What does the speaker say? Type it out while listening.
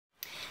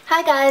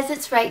Hi guys,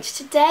 it's Rach.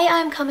 Today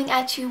I'm coming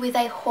at you with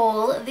a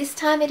haul. This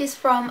time it is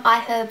from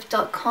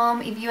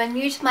iHerb.com. If you are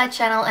new to my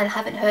channel and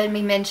haven't heard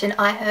me mention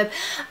iHerb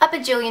a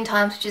bajillion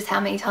times, which is how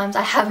many times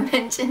I have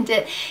mentioned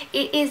it,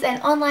 it is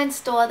an online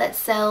store that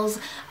sells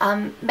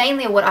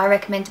mainly what I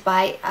recommend to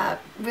buy,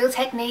 Real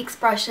Techniques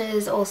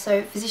brushes,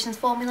 also Physicians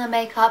Formula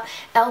makeup,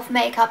 E.L.F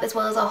makeup, as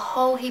well as a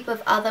whole heap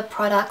of other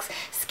products,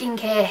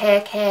 skincare, hair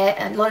care,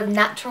 and a lot of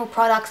natural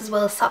products as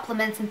well as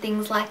supplements and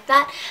things like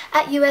that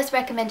at US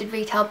recommended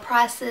retail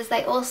prices.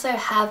 They also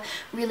have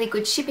really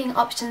good shipping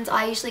options.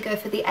 I usually go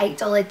for the $8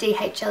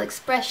 DHL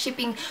Express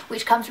shipping,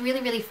 which comes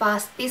really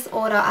fast. This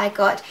order I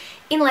got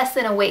in less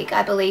than a week,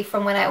 I believe,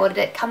 from when I ordered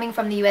it, coming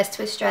from the US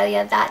to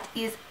Australia. That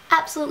is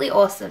absolutely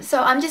awesome.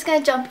 So I'm just going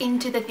to jump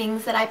into the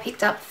things that I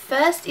picked up.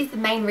 First is the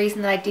main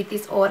reason that I did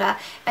this order,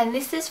 and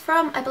this is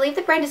from, I believe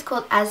the brand is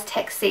called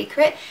Aztec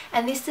Secret,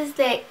 and this is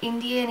their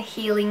Indian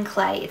healing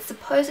clay. It's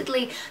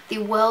supposedly the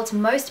world's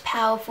most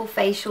powerful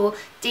facial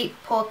deep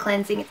pore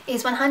cleansing. It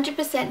is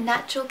 100%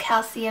 natural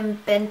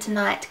calcium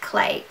bentonite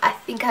clay. I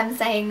think I'm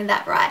saying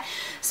that right.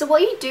 So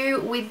what you do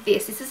with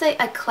this is a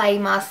clay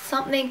mask,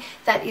 something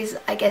that is,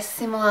 I guess,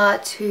 similar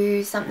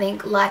to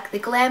something like the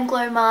Glam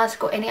Glow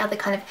mask or any other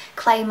kind of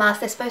clay mask.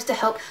 They're supposed to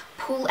help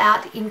pull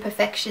out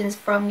imperfections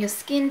from your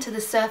skin to the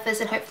surface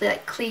and hopefully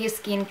like clear your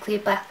skin, clear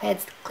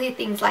blackheads, clear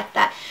things like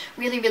that.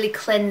 Really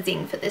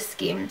cleansing for the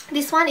skin.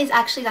 This one is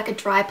actually like a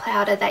dry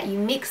powder that you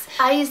mix.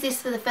 I used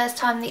this for the first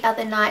time the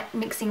other night,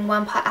 mixing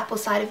 1 part apple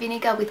cider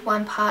vinegar with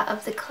 1 part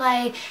of the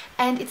clay,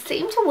 and it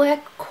seemed to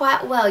work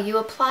quite well. You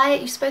apply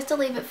it, you're supposed to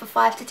leave it for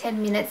 5 to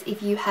 10 minutes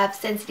if you have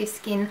sensitive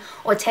skin,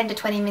 or 10 to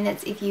 20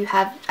 minutes if you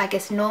have, I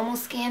guess, normal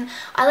skin.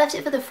 I left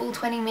it for the full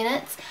 20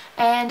 minutes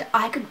and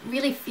I could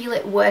really feel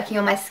it working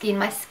on my skin.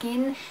 My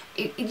skin,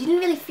 it didn't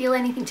really feel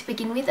anything to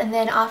begin with, and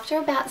then after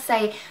about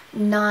say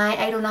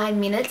 8 or 9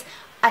 minutes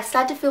I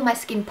started to feel my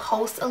skin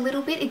pulse a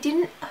little bit. It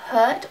didn't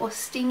hurt or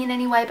sting in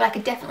any way, but I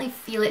could definitely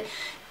feel it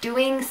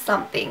doing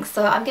something.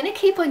 So I'm going to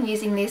keep on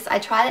using this. I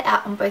tried it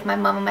out on both my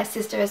mum and my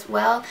sister as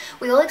well.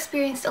 We all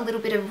experienced a little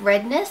bit of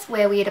redness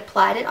where we had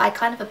applied it. I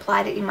kind of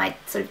applied it in my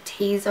sort of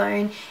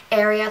T-zone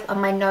area,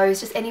 on my nose,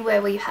 just anywhere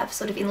where you have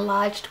sort of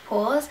enlarged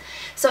pores.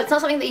 So it's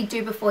not something that you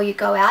do before you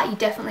go out. You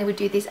definitely would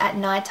do this at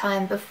night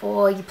time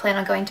before you plan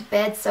on going to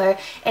bed, so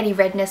any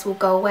redness will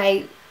go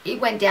away. It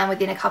went down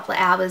within a couple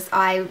of hours.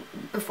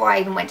 Before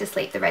I even went to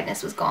sleep, the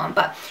redness was gone,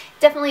 but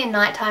definitely a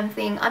nighttime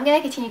thing. I'm going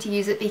to continue to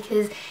use it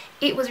because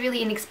it was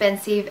really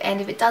inexpensive,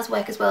 and if it does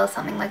work as well as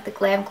something like the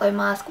Glam Glow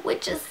mask,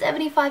 which is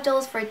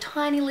 $75 for a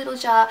tiny little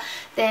jar,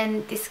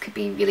 then this could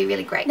be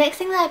really great. Next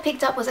thing that I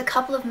picked up was a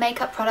couple of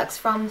makeup products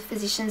from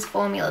Physicians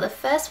Formula. The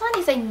first one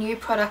is a new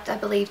product, I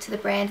believe, to the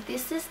brand.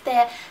 This is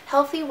their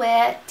Healthy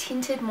Wear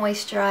Tinted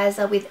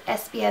Moisturizer with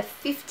SPF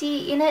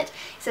 50 in it. It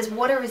says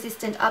water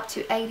resistant up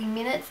to 80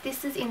 minutes.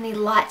 This is in the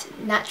light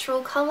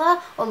natural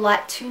colour, or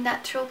light to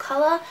natural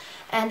colour,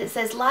 and it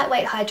says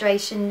lightweight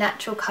hydration,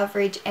 natural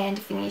coverage and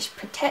finish,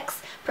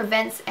 protects,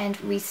 prevents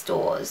and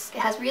restores. It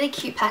has really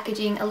cute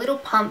packaging, a little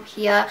pump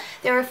here.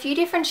 There are a few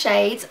different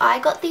shades. I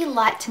got the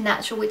light to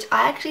natural, which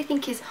I actually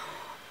think is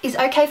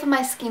okay for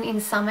my skin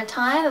in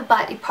summertime,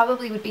 but it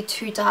probably would be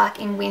too dark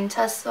in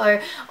winter. So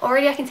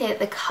already I can see that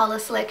the colour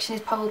selection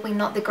is probably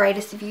not the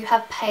greatest. If you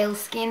have pale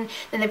skin,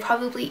 then there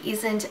probably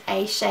isn't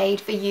a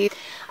shade for you.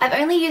 I've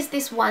only used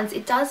this once.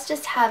 It does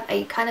just have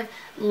a kind of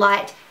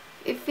light,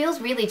 it feels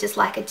really just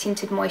like a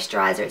tinted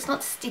moisturizer. It's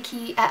not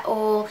sticky at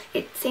all.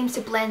 It seems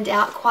to blend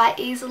out quite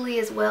easily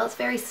as well. It's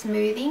very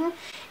smoothing.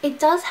 It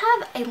does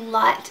have a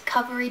light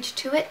coverage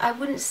to it. I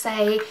wouldn't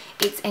say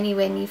it's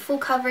anywhere near full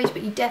coverage,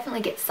 but you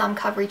definitely get some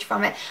coverage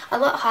from it. A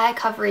lot higher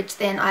coverage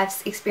than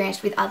I've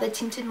experienced with other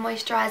tinted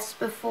moisturizers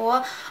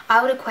before.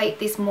 I would equate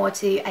this more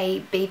to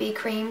a BB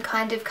cream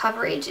kind of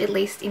coverage, at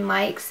least in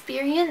my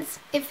experience.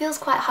 It feels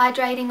quite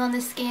hydrating on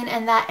the skin,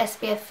 and that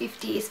SPF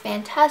 50 is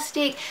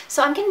fantastic.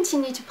 So I'm going to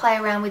continue to play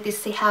around with this,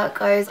 see how it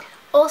goes.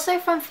 Also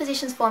from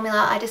Physicians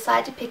Formula, I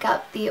decided to pick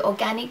up the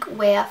Organic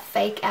Wear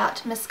Fake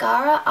Out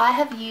Mascara. I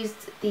have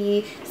used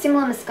the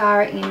similar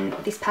mascara in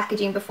this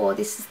packaging before.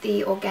 This is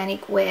the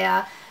Organic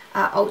Wear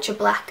Ultra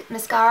Black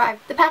Mascara.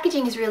 The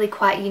packaging is really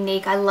quite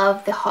unique. I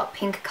love the hot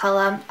pink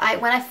colour.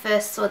 When I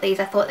first saw these,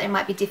 I thought they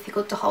might be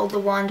difficult to hold the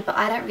wand, but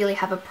I don't really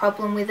have a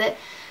problem with it.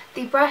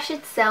 The brush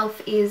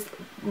itself is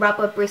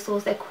rubber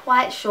bristles. They're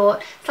quite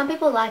short. Some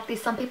people like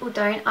this, some people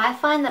don't. I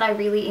find that I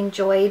really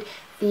enjoyed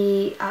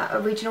the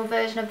original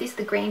version of this,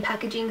 the green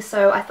packaging,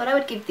 so I thought I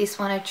would give this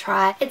one a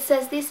try. It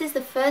says this is the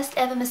first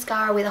ever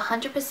mascara with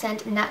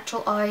 100%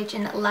 natural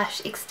origin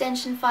lash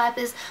extension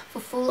fibers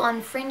for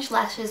full-on fringe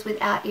lashes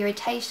without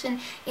irritation.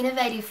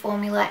 Innovative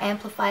formula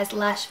amplifies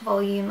lash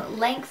volume,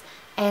 length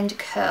and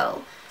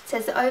curl. It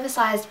says the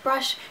oversized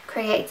brush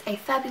creates a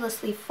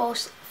fabulously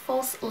false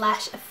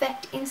lash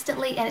effect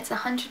instantly, and it's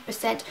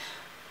 100%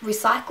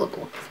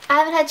 recyclable. I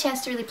haven't had a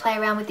chance to really play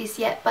around with this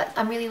yet, but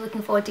I'm really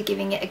looking forward to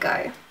giving it a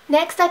go.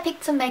 Next, I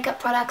picked some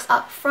makeup products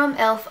up from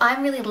E.L.F.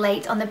 I'm really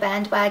late on the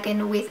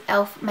bandwagon with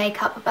E.L.F.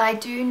 makeup, but I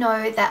do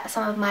know that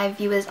some of my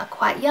viewers are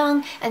quite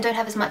young and don't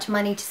have as much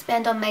money to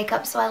spend on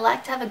makeup, so I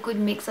like to have a good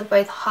mix of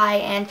both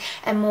high-end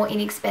and more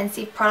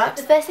inexpensive products.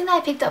 The first thing that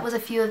I picked up was a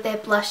few of their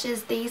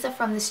blushes. These are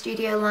from the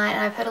Studio line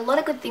and I've heard a lot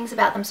of good things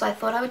about them, so I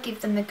thought I would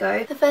give them a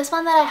go. The first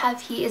one that I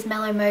have here is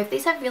Mellow Mauve.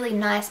 These have really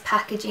nice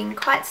packaging,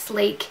 quite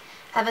sleek.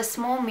 Have a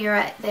small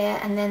mirror there,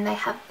 and then they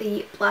have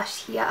the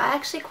blush here. I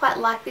actually quite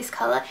like this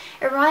colour.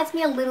 It reminds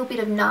me a little bit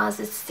of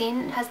NARS's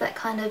Sin. It has that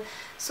kind of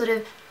sort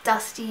of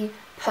dusty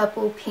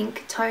purple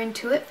pink tone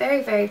to it.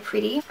 Very, very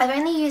pretty. I've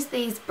only used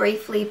these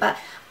briefly, but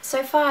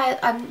so far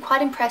I'm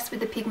quite impressed with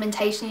the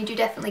pigmentation. You do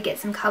definitely get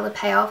some colour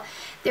payoff.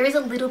 There is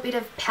a little bit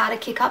of powder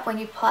kick up when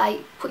you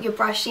put your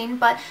brush in,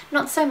 but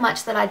not so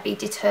much that I'd be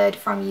deterred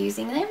from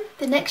using them.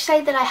 The next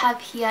shade that I have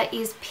here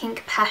is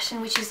Pink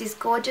Passion, which is this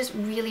gorgeous,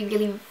 really,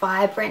 really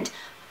vibrant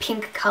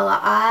pink colour.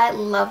 I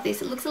love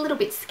this. It looks a little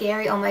bit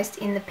scary almost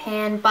in the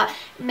pan, but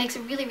it makes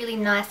a really, really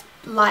nice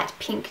light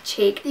pink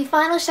cheek. The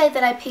final shade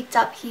that I picked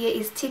up here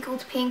is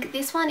Tickled Pink.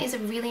 This one is a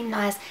really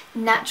nice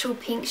natural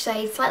pink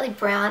shade, slightly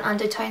brown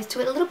undertones to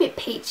it, a little bit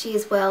peachy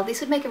as well.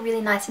 This would make a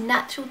really nice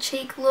natural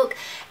cheek look,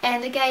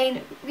 and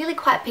again really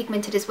quite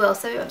pigmented as well.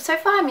 So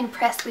far I'm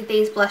impressed with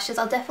these blushes.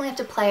 I'll definitely have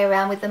to play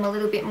around with them a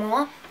little bit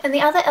more. And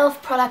the other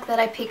E.L.F. product that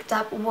I picked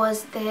up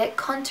was their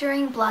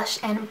contouring blush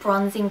and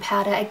bronzing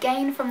powder,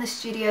 again from the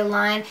Studio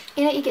line.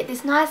 In it you get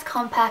this nice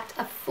compact,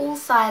 a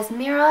full-size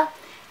mirror,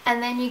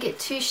 and then you get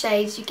two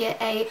shades. You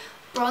get a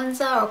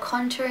bronzer or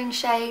contouring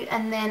shade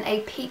and then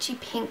a peachy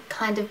pink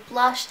kind of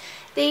blush.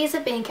 These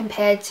are being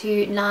compared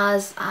to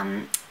NARS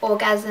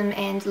Orgasm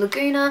and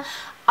Laguna.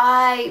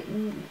 I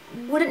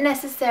wouldn't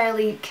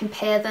necessarily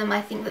compare them.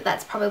 I think that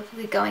that's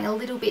probably going a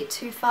little bit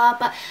too far,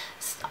 but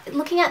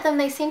looking at them,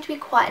 they seem to be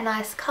quite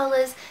nice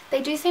colours.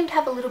 They do seem to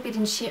have a little bit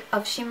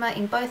of shimmer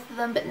in both of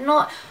them, but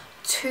not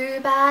too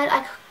bad.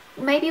 I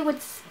maybe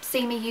would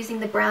see me using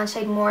the brown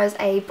shade more as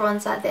a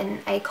bronzer than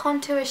a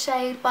contour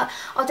shade, but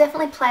I'll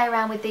definitely play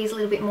around with these a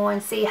little bit more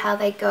and see how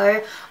they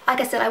go.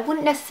 Like I said, I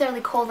wouldn't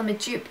necessarily call them a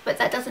dupe, but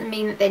that doesn't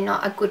mean that they're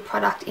not a good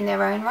product in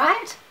their own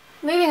right.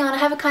 Moving on, I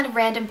have a kind of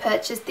random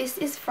purchase. This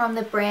is from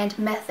the brand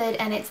Method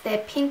and it's their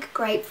Pink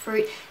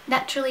Grapefruit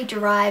Naturally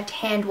Derived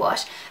Hand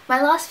Wash.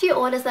 My last few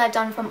orders that I've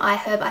done from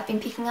iHerb, I've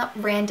been picking up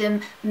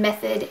random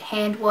Method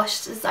hand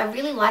washes. I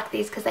really like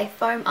these because they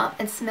foam up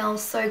and smell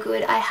so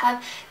good. I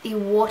have the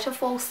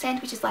Waterfall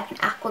scent, which is like an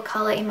aqua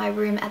colour, in my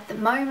room at the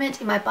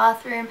moment, in my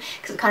bathroom,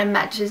 because it kind of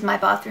matches my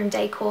bathroom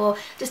decor.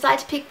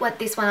 Decided to pick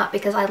this one up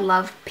because I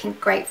love pink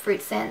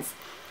grapefruit scents,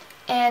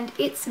 and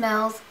it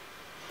smells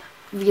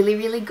really,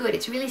 really good.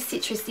 It's really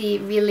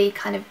citrusy, really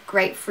kind of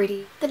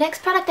grapefruity. The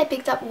next product I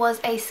picked up was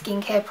a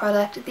skincare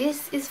product.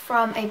 This is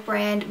from a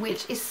brand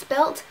which is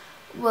spelt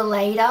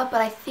Weleda,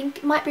 but I think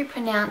it might be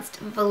pronounced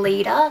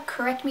Veleda.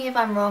 Correct me if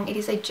I'm wrong. It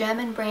is a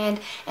German brand,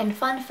 and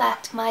fun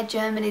fact, my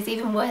German is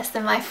even worse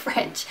than my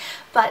French.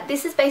 But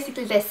this is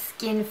basically their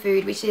skin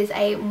food, which is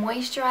a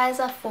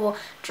moisturizer for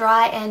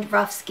dry and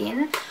rough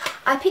skin.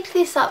 I picked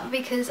this up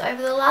because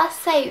over the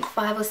last, say,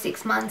 5 or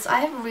 6 months,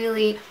 I have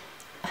really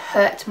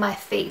hurt my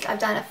feet. I've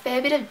done a fair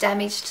bit of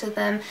damage to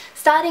them,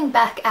 starting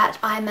back at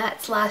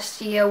IMATS last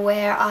year,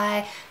 where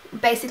I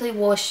basically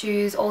wore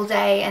shoes all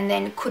day and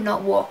then could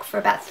not walk for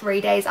about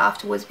 3 days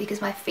afterwards because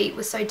my feet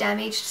were so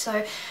damaged.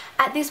 So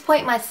at this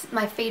point my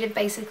feet have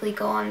basically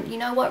gone, you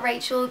know what,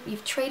 Rachel,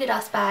 you've treated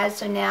us bad,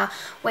 so now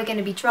we're going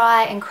to be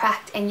dry and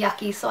cracked and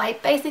yucky. So I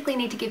basically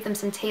need to give them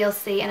some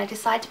TLC, and I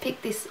decided to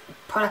pick this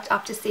product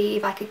up to see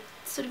if I could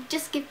sort of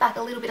just give back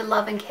a little bit of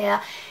love and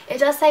care. It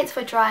does say it's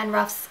for dry and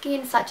rough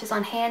skin, such as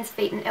on hands,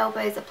 feet and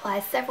elbows.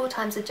 Apply several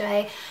times a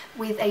day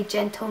with a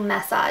gentle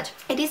massage.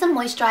 It is a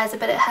moisturizer,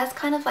 but it has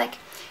kind of like,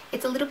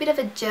 it's a little bit of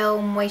a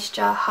gel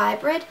moisture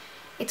hybrid.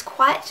 It's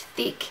quite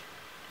thick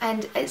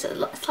and it's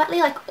slightly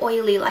like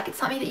oily, like it's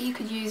something that you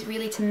could use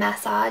really to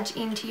massage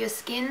into your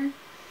skin.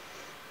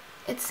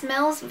 It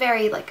smells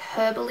very like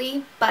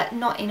herbally, but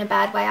not in a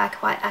bad way. I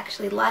quite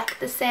actually like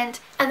the scent.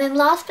 And then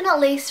last but not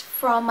least,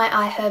 from my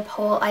iHerb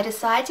haul, I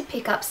decided to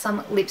pick up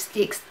some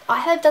lipsticks.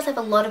 iHerb does have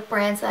a lot of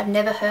brands that I've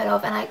never heard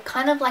of, and I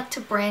kind of like to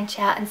branch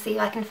out and see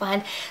if I can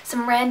find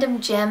some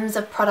random gems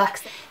of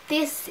products.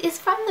 This is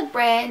from the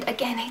brand,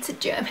 again it's a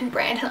German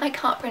brand and I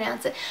can't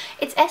pronounce it.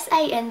 It's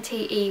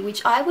S-A-N-T-E,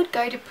 which I would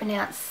go to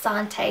pronounce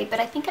Sante, but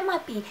I think it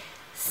might be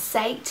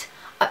Sate.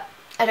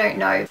 I don't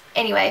know.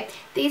 Anyway,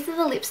 these are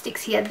the lipsticks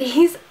here.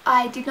 These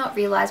I did not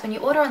realise when you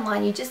order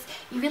online, you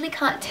really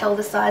can't tell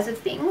the size of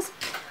things.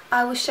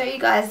 I will show you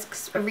guys,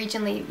 because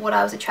originally what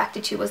I was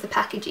attracted to was the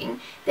packaging.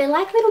 They're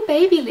like little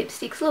baby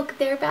lipsticks. Look,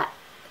 they're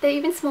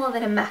even smaller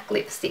than a MAC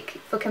lipstick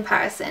for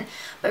comparison,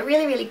 but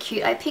really, really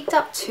cute. I picked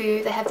up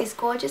 2. They have this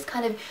gorgeous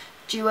kind of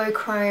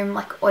duochrome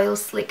like oil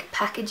slick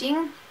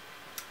packaging.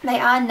 They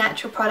are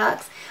natural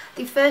products.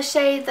 The first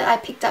shade that I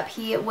picked up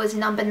here was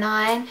number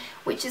 9,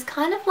 which is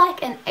kind of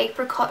like an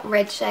apricot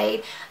red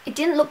shade. It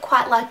didn't look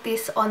quite like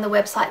this on the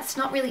website. It's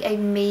not really a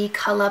me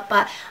colour,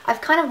 but I've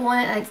kind of worn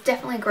it and it's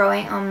definitely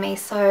growing on me.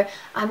 So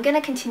I'm going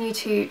to continue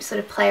to sort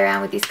of play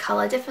around with this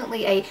colour.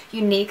 Definitely a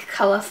unique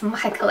colour for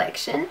my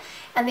collection.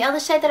 And the other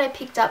shade that I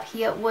picked up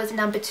here was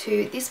number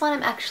 2. This one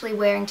I'm actually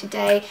wearing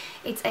today.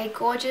 It's a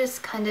gorgeous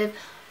kind of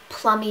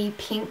plummy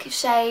pink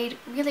shade.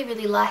 Really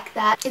like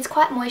that. It's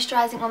quite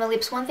moisturizing on the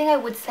lips. One thing I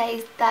would say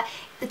is that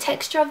the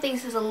texture of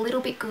these is a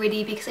little bit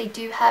gritty because they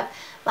do have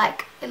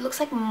like, it looks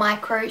like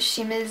micro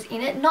shimmers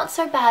in it. Not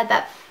so bad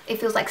that it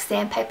feels like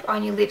sandpaper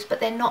on your lips, but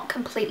they're not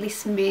completely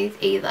smooth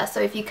either. So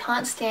if you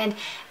can't stand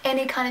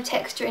any kind of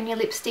texture in your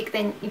lipstick,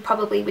 then you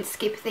probably would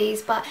skip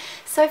these. But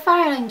so far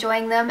I'm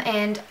enjoying them,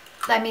 and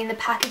I mean the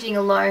packaging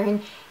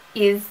alone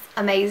is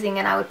amazing,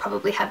 and I would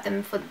probably have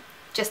them for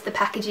just the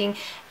packaging.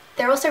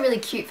 They're also really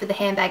cute for the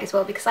handbag as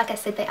well because, like I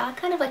said, they are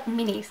kind of like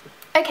minis.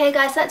 Okay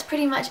guys, that's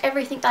pretty much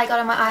everything that I got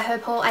on my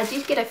iHerb haul. I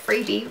did get a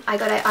freebie. I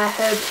got a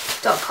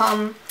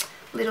iHerb.com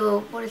little,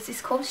 what is this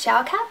called?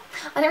 Shower cap?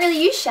 I don't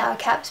really use shower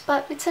caps,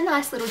 but it's a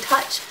nice little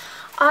touch.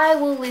 I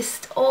will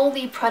list all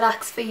the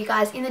products for you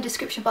guys in the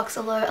description box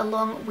below,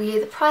 along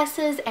with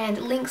prices and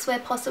links where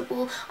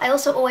possible. I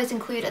also always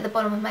include at the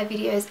bottom of my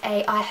videos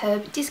a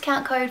iHerb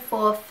discount code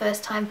for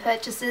first time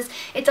purchases.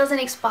 It doesn't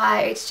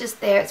expire, it's just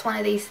there. It's one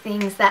of these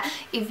things that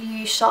if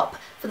you shop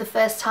for the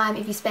first time,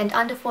 if you spend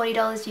under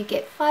 $40 you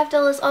get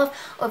 $5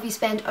 off, or if you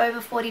spend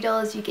over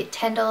 $40 you get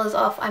 $10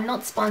 off. I'm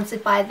not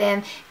sponsored by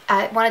them.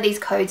 One of these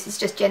codes is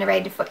just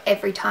generated for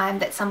every time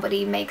that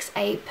somebody makes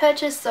a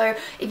purchase. So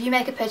if you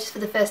make a purchase for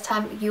the first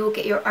time, you will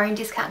get your own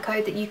discount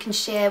code that you can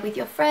share with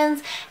your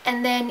friends,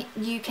 and then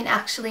you can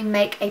actually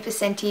make a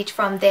percentage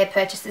from their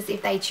purchases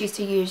if they choose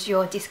to use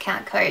your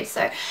discount code.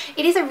 So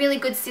it is a really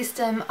good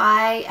system.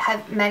 I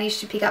have managed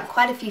to pick up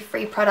quite a few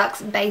free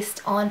products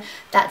based on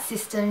that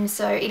system,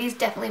 so it is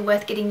definitely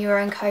worth getting your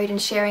own code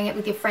and sharing it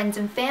with your friends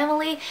and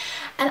family.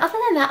 And other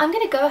than that, I'm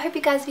going to go. I hope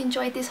you guys have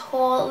enjoyed this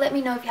haul. Let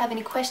me know if you have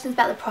any questions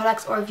about the products,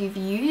 or if you've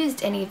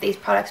used any of these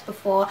products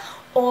before,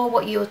 or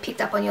what you picked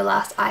up on your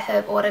last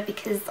iHerb order,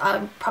 because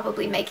I'm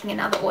probably making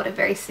another order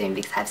very soon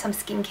because I have some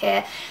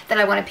skincare that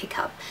I want to pick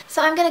up.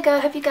 So I'm going to go. I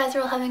hope you guys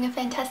are all having a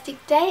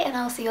fantastic day, and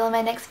I'll see you all in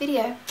my next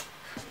video.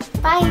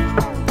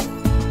 Bye!